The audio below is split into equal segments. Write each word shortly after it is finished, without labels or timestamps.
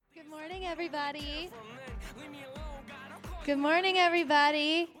everybody. Good morning,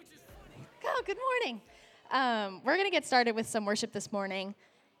 everybody. Oh, good morning. We're going to get started with some worship this morning.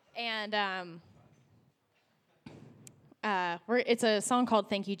 And it's a song called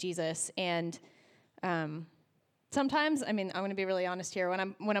Thank You, Jesus. And sometimes, I'm going to be really honest here.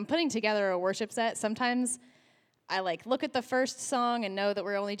 When I'm putting together a worship set, sometimes I look at the first song and know that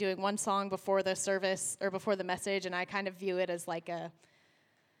we're only doing one song before the service or before the message, and I kind of view it as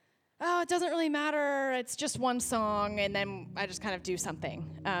it doesn't really matter, it's just one song, and then I just kind of do something.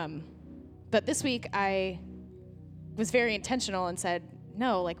 But this week I was very intentional and said,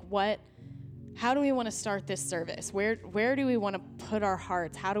 no, how do we want to start this service? Where do we want to put our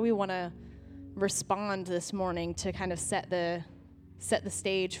hearts? How do we want to respond this morning to kind of set the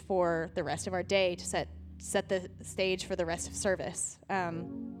stage for the rest of our day, to set the stage for the rest of service?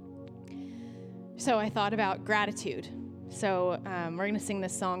 So I thought about gratitude. So we're going to sing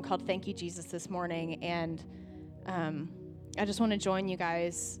this song called Thank You, Jesus this morning, and I just want to join you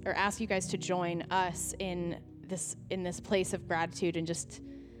guys, or ask you guys to join us in this place of gratitude and just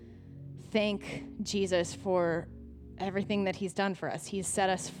thank Jesus for everything that he's done for us. He's set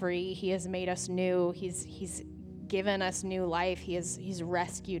us free. He has made us new. He's given us new life. He's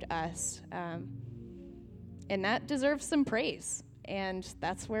rescued us, and that deserves some praise. And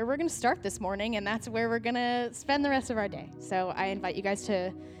that's where we're going to start this morning, and that's where we're going to spend the rest of our day. So I invite you guys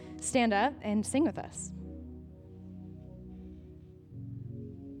to stand up and sing with us.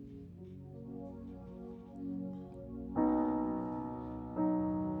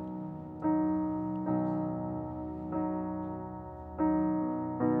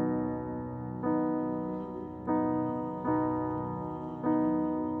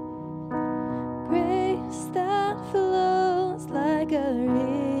 Grace that flows like a river,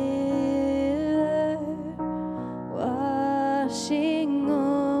 washing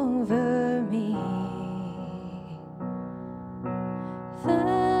over me.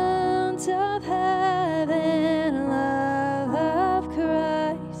 Fount of heaven, love of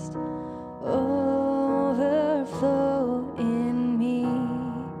Christ, overflow in me.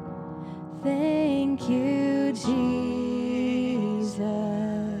 Thank you, Jesus.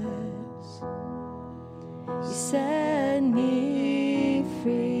 You set me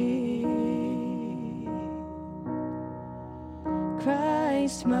free.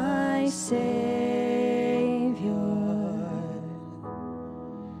 Christ, my Savior,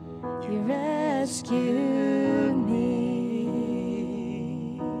 you rescued me.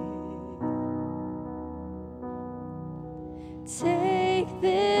 Take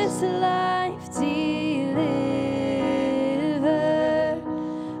this life, deliver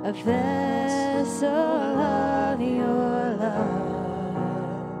a vessel of your love,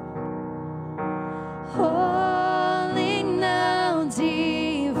 holy now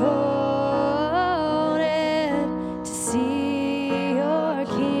devoted to see your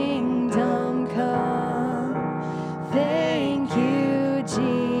kingdom come. Thank you,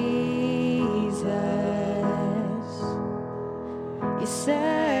 Jesus. You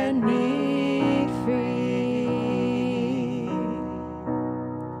set me free.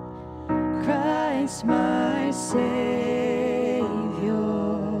 Christ, my Savior,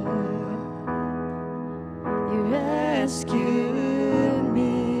 you rescued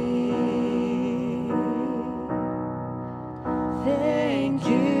me. Thank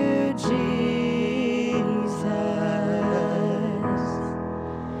you, Jesus.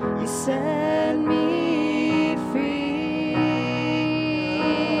 You set me free.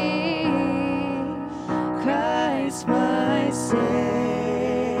 Christ, my Savior,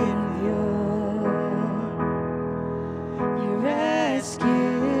 you rescued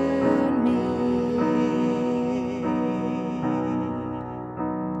me.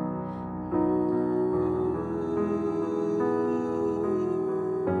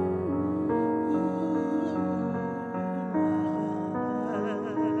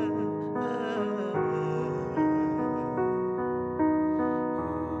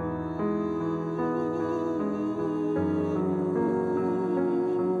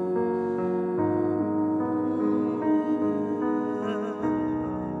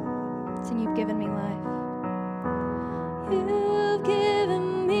 Sing, you've given me life. You've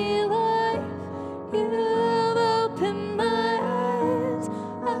given me life. You've opened my eyes.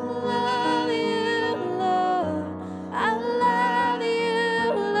 I love you, Lord. I love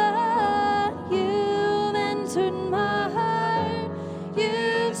you, Lord. You've entered my heart.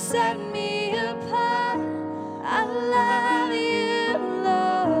 You've set me apart. I love you,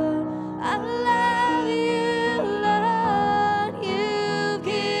 Lord. I love you, Lord. You've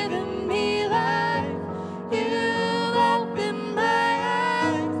given me life. You've opened my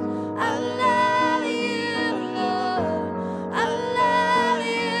eyes. I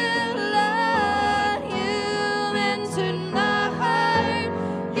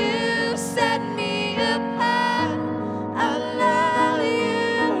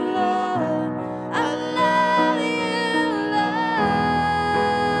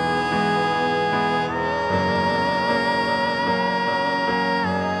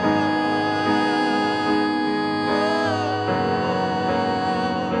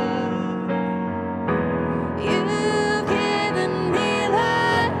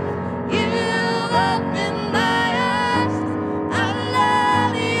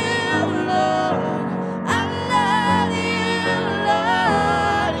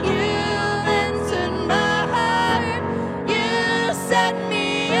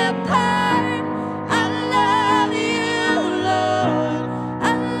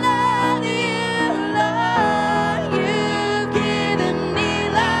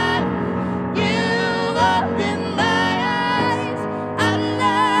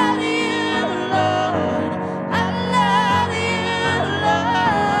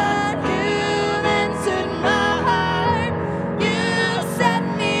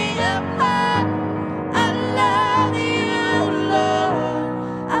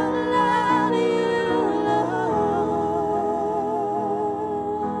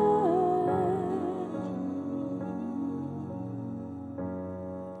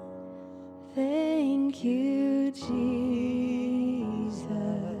Thank you, Jesus.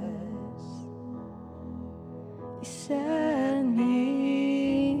 You set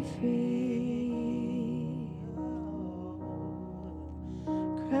me free.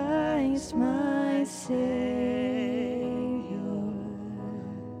 Christ, my Savior,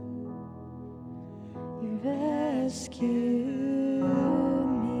 you rescued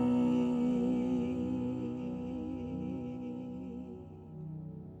me.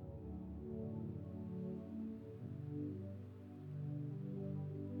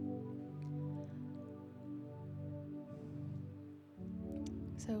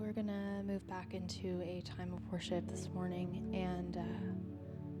 So we're going to move back into a time of worship this morning, and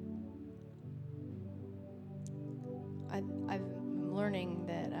I'm learning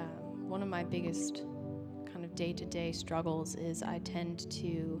that one of my biggest kind of day-to-day struggles is I tend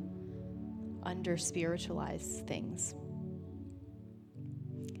to under-spiritualize things.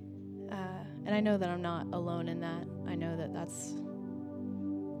 And I know that I'm not alone in that. I know that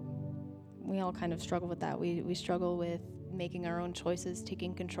we all kind of struggle with that. We struggle with making our own choices,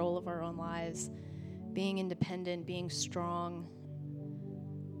 taking control of our own lives, being independent, being strong,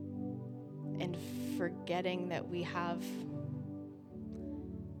 and forgetting that we have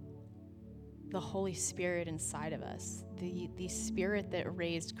the Holy Spirit inside of us. The Spirit that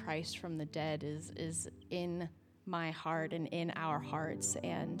raised Christ from the dead is in my heart and in our hearts.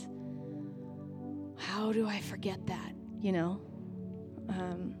 And how do I forget that, you know?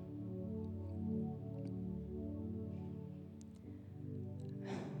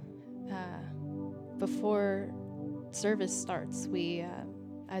 Before service starts, we,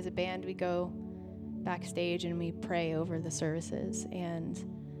 as a band, we go backstage and we pray over the services. And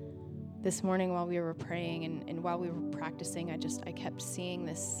this morning while we were praying and while we were practicing, I kept seeing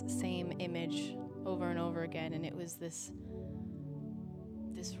this same image over and over again. And it was this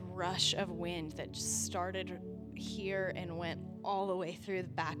rush of wind that just started here and went all the way through the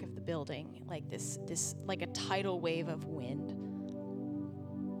back of the building, like this like a tidal wave of wind.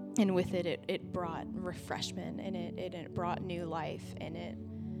 And with it brought refreshment, and it brought new life, and it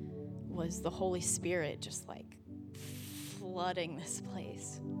was the Holy Spirit just like flooding this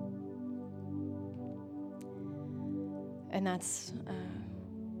place. And that's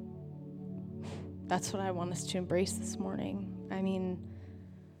what I want us to embrace this morning. I mean,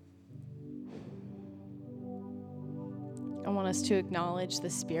 I want us to acknowledge the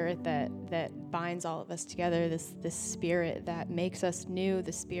Spirit that binds all of us together, this Spirit that makes us new,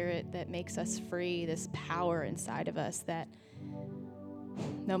 the Spirit that makes us free, this power inside of us that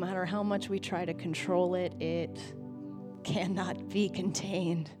no matter how much we try to control it, it cannot be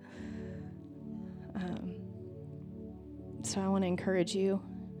contained. So I want to encourage you,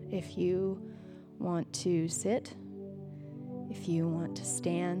 if you want to sit, if you want to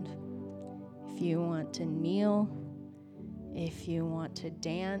stand, if you want to kneel, if you want to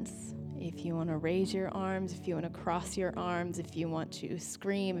dance, if you want to raise your arms, if you want to cross your arms, if you want to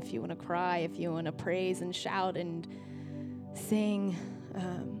scream, if you want to cry, if you want to praise and shout and sing,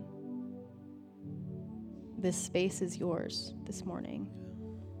 this space is yours this morning.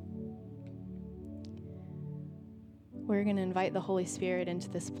 We're going to invite the Holy Spirit into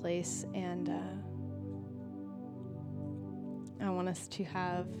this place, and I want us to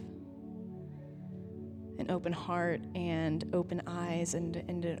have an open heart and open eyes and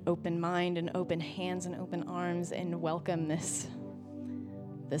an open mind and open hands and open arms and welcome this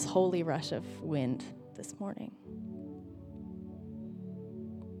holy rush of wind this morning.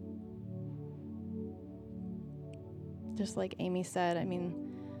 Just like Amy said, I mean,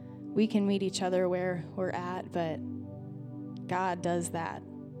 we can meet each other where we're at, but God does that.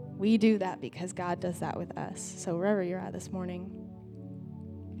 We do that because God does that with us. So wherever you're at this morning,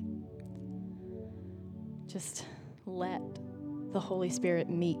 just let the Holy Spirit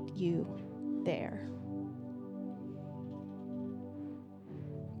meet you there.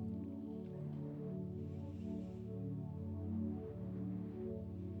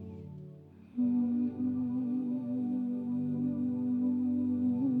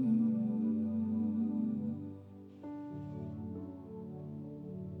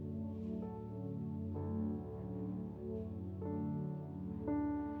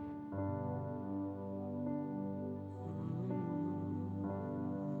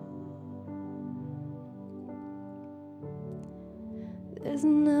 There's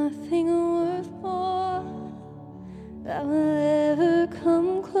nothing worth more that will ever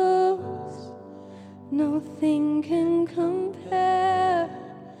come close. Nothing can compare.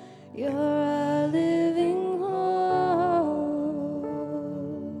 You're our living hope.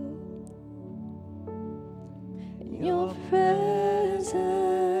 In your presence,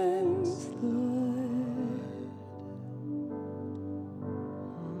 Lord,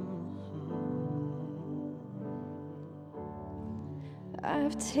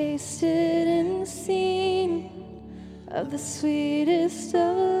 I've tasted and seen of the sweetest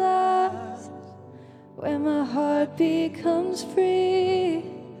of loves, where my heart becomes free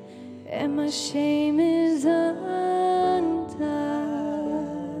and my shame is undone.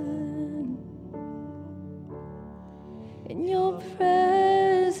 In your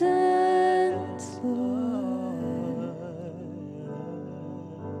presence, Lord.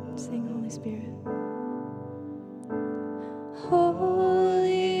 Sing, Holy Spirit.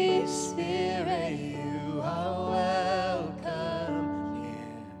 Holy Spirit, you are welcome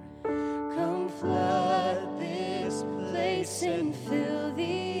here. Come flood this place and fill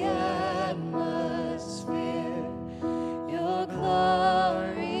the atmosphere. Your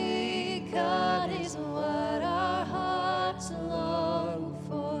glory, God, is what our hearts long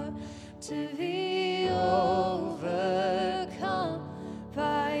for, to be overcome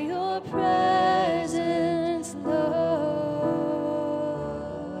by your presence, Lord.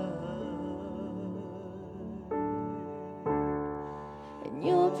 In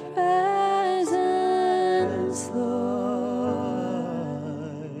your presence, Lord.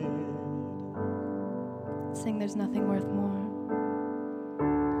 Sing, there's nothing worth more.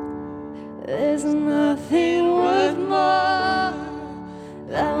 There's nothing worth more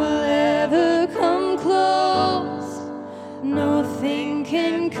that will ever come close. Nothing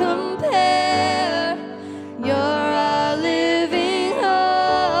can compare. You're our living hope.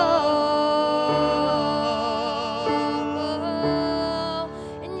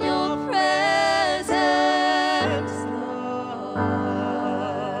 In your presence, Lord.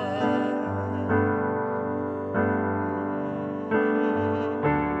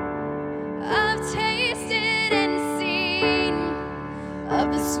 I've tasted and seen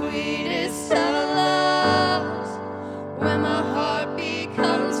of the sweetest of loves, where my heart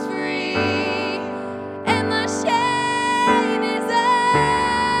becomes free and my shame is undone.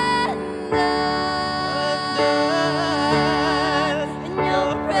 In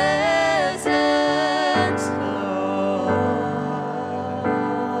your presence, Lord.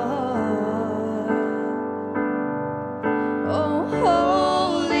 Oh,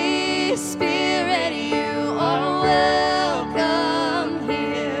 Holy Spirit, you are welcome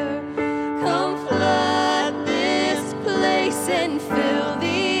here. Come flood this place and fill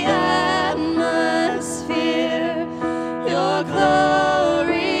the atmosphere. Your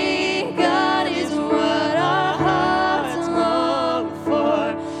glory, God, is what our hearts long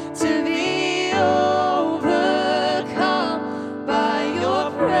for, to be overcome by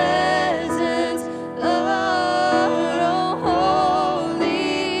your presence, Lord. Oh,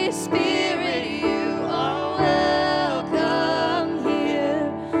 Holy Spirit, you are welcome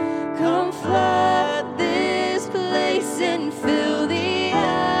here. Come flood this place and fill the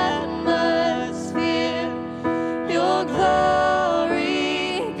atmosphere. Your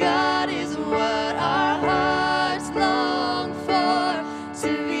glory, God, is what our hearts long for, to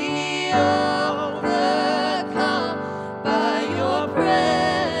be overcome by your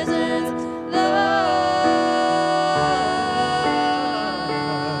presence,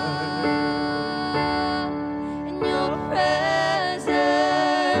 Lord. In your presence,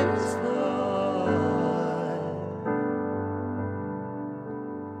 Lord.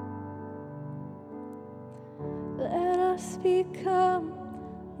 Let us become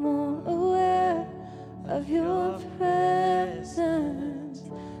more aware of your presence.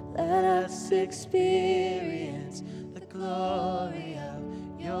 Let us experience the glory of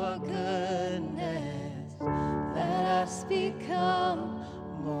your goodness. Let us become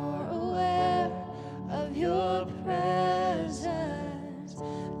more aware of your presence.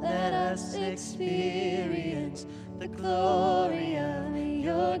 Let us experience the glory of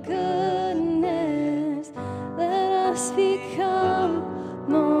your goodness. Let us become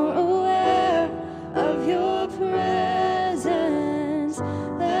more aware of your presence.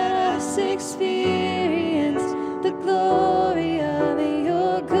 Let us experience the glory of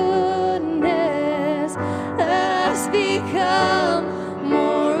your goodness. Let us become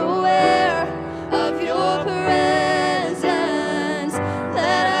more aware of your presence.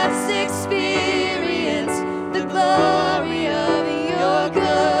 Let us experience the glory of your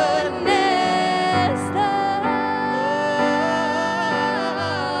goodness, Lord.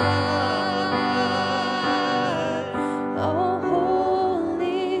 Oh,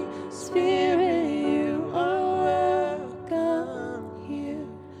 Holy Spirit,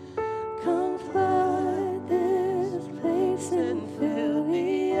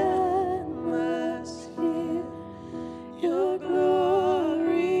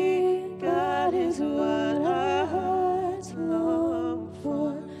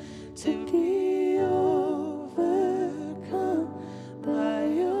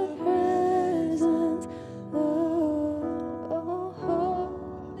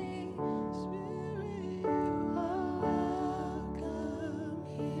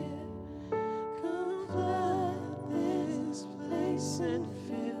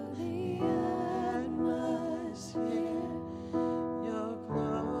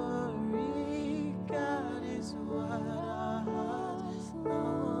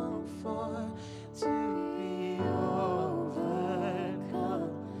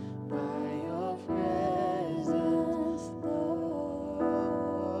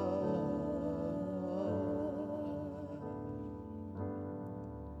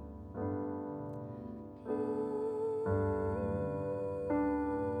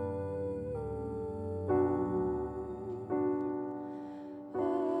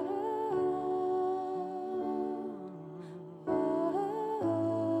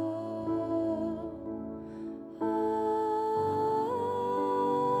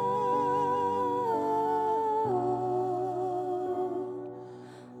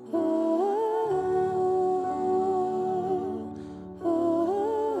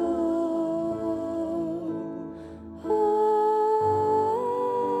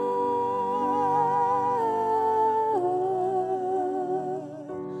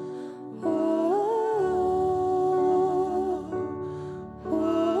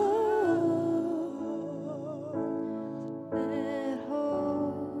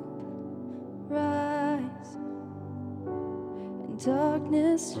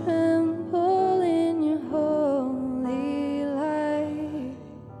 darkness tremble in your holy light,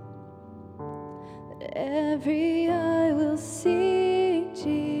 that every eye will see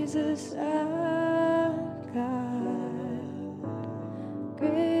Jesus our God,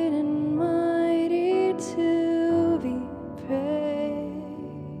 great and mighty to be praised.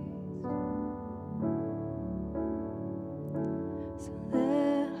 So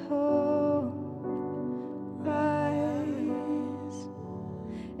let hope rise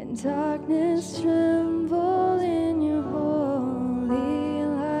and darkness tremble in your holy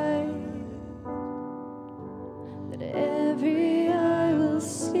light, that every eye will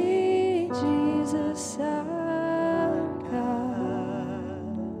see Jesus our God,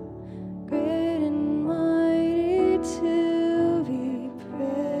 great and mighty to be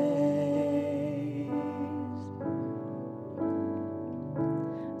praised.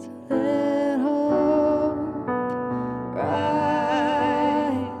 So let hope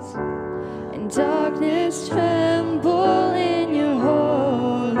rise and darkness tremble in your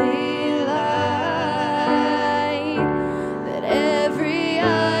holy light, that every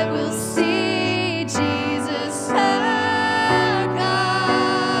eye will see Jesus our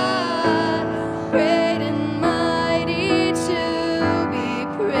God, great and mighty to be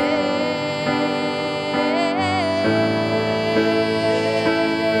praised.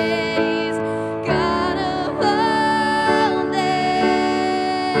 God of all days,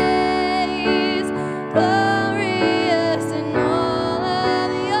 glorious in all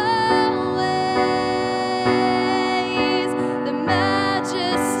of your ways, the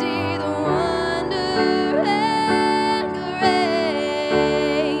majesty, the wonder and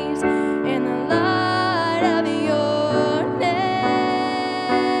grace, in the light of your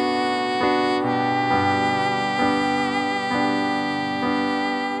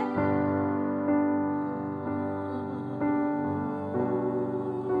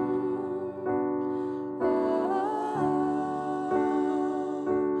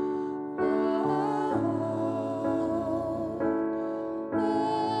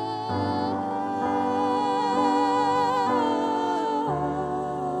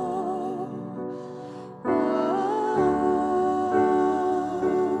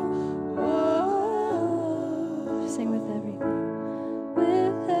Sing with everything.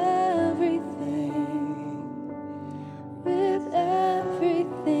 With everything, with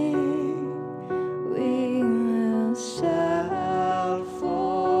everything, we will shout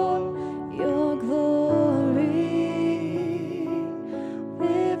for your glory.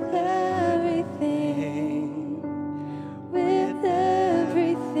 With everything, with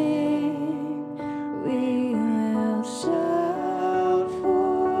everything, we will shout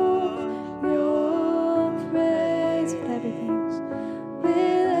for your praise. With everything.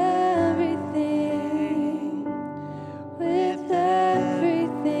 With everything, with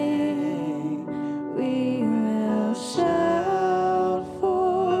everything, we will shout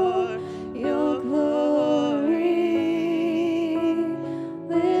for your glory.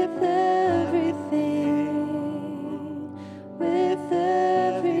 With everything, with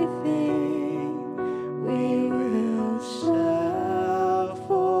everything, we will shout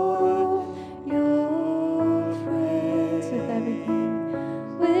for your praise. With everything.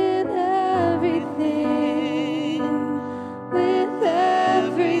 With everything, with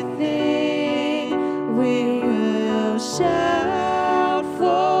everything, we will shout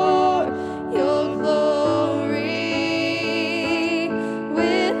for your glory.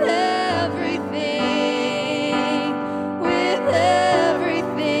 With everything, with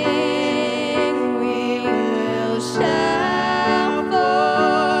everything, we will shout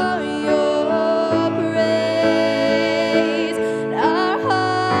for your praise. Our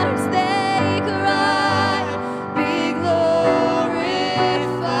hearts they cry, be glorified,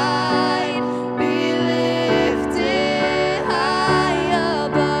 be lifted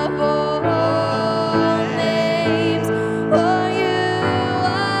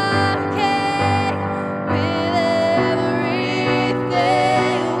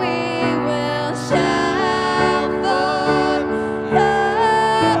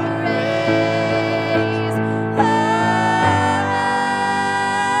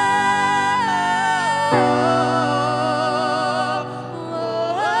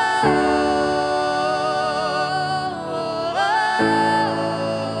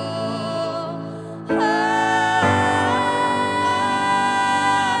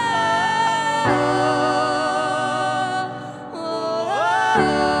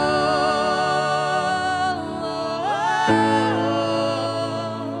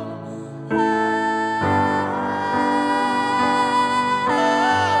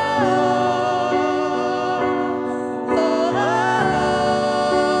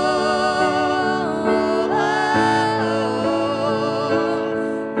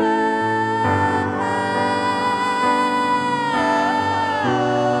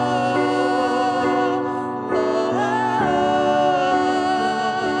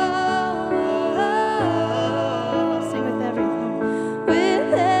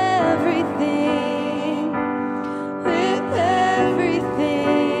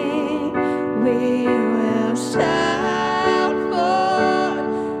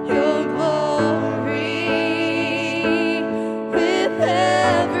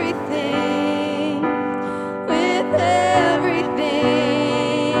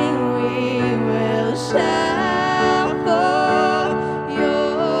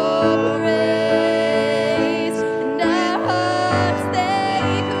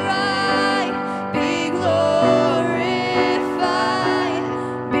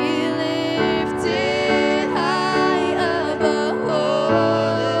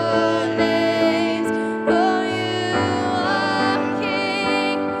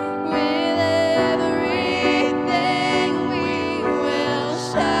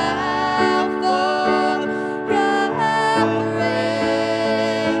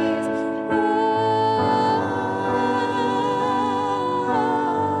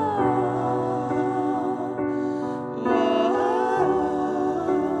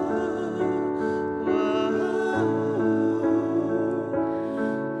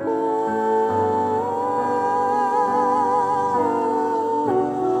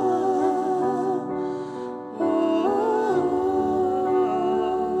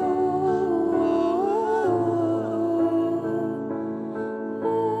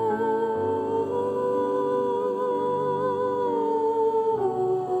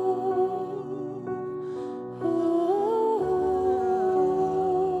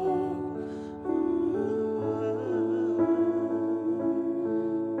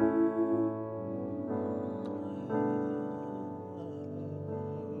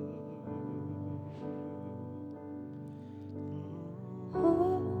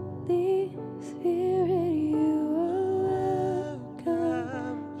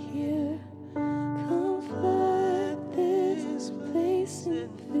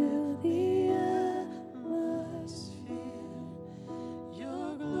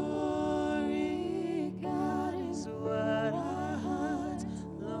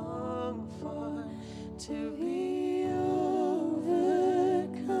to be overcome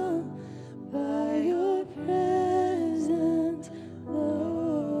by your presence, Lord.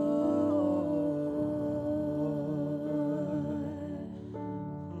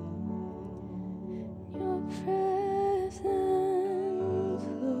 Your presence,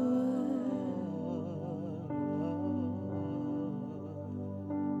 Lord.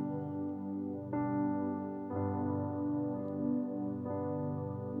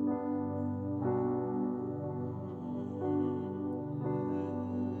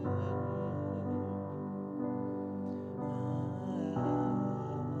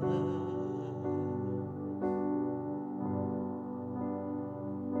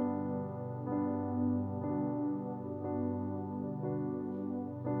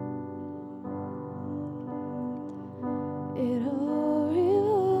 It all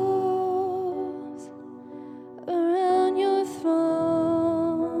revolves around your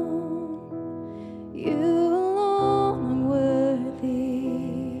throne. You alone are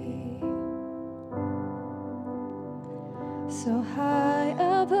worthy. So high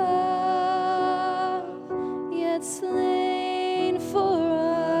above, yet slain for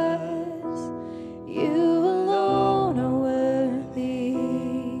us. You alone are worthy.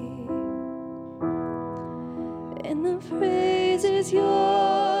 And the praise is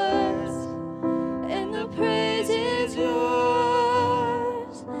yours, and the praise is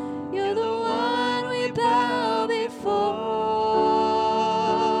yours. You're the one we bow before,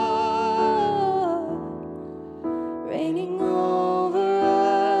 reigning over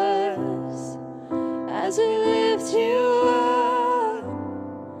us as we lift you up.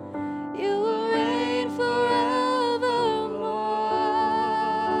 You will reign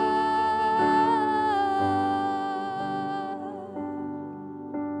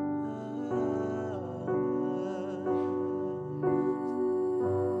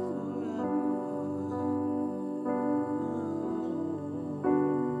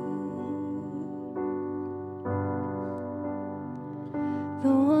the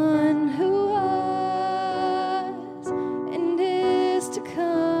one who was and is to come,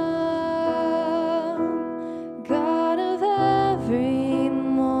 God of every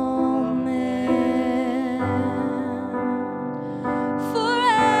moment,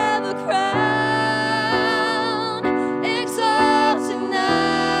 forever crowned, exalted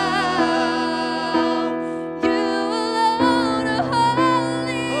now. You alone are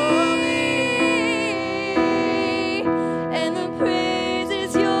holy, and the praise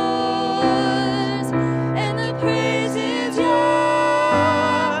is yours, and the praise is yours.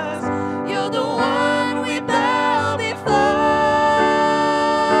 You're the one we bow before,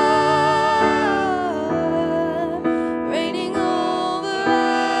 reigning over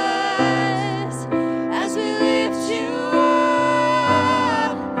us as we lift you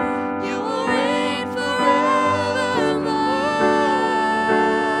up. You will reign forevermore.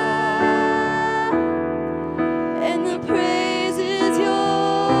 And the praise is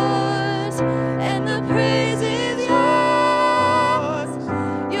yours, and the praise is yours.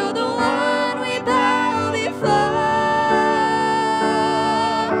 You're the one we bow before,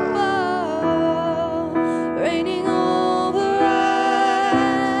 reigning over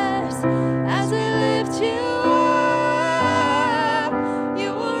us as we lift you up.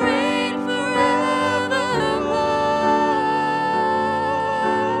 You will reign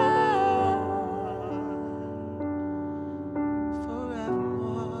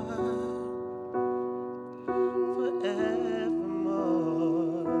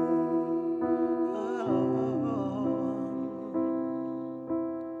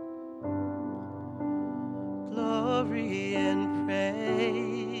Glory and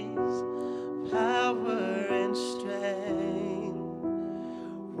praise, power and strength.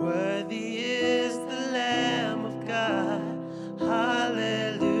 Worthy is the Lamb of God.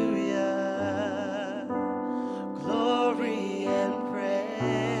 Hallelujah. Glory and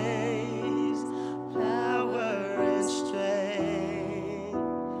praise, power and strength.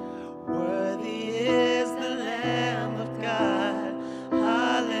 Worthy is the Lamb of God.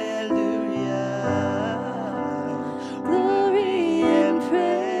 Hallelujah. Glory and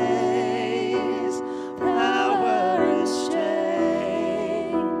praise, power and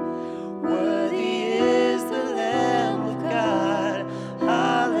strength.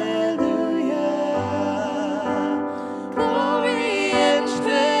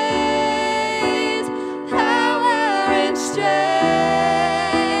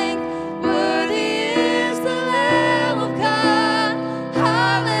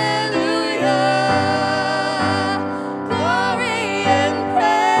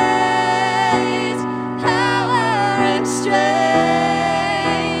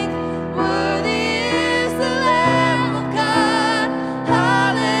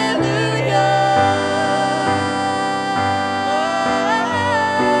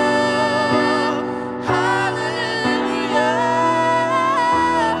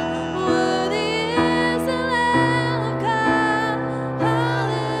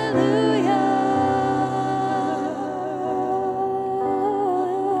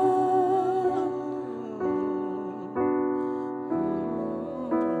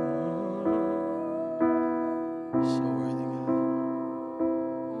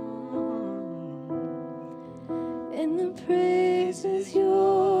 praise is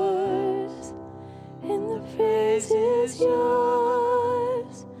yours, and the praise is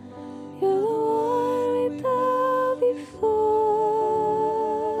yours. You're the one we bow before,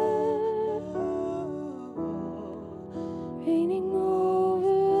 reigning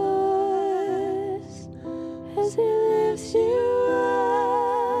over us as we lift you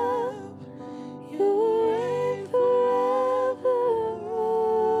up. You will reign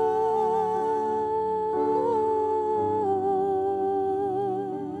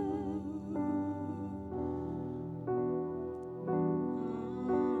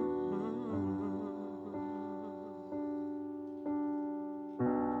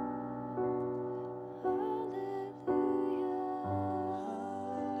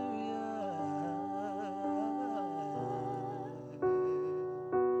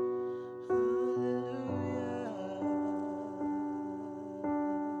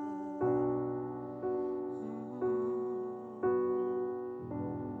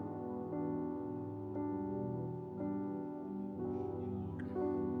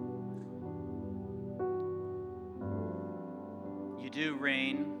You do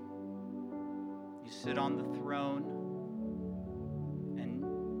reign. You sit on the throne, and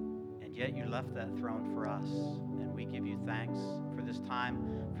yet you left that throne for us. And we give you thanks for this time,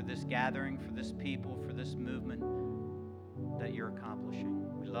 for this gathering, for this people, for this movement that you're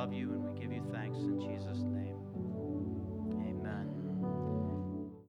accomplishing. We love you and we give you thanks in Jesus' name.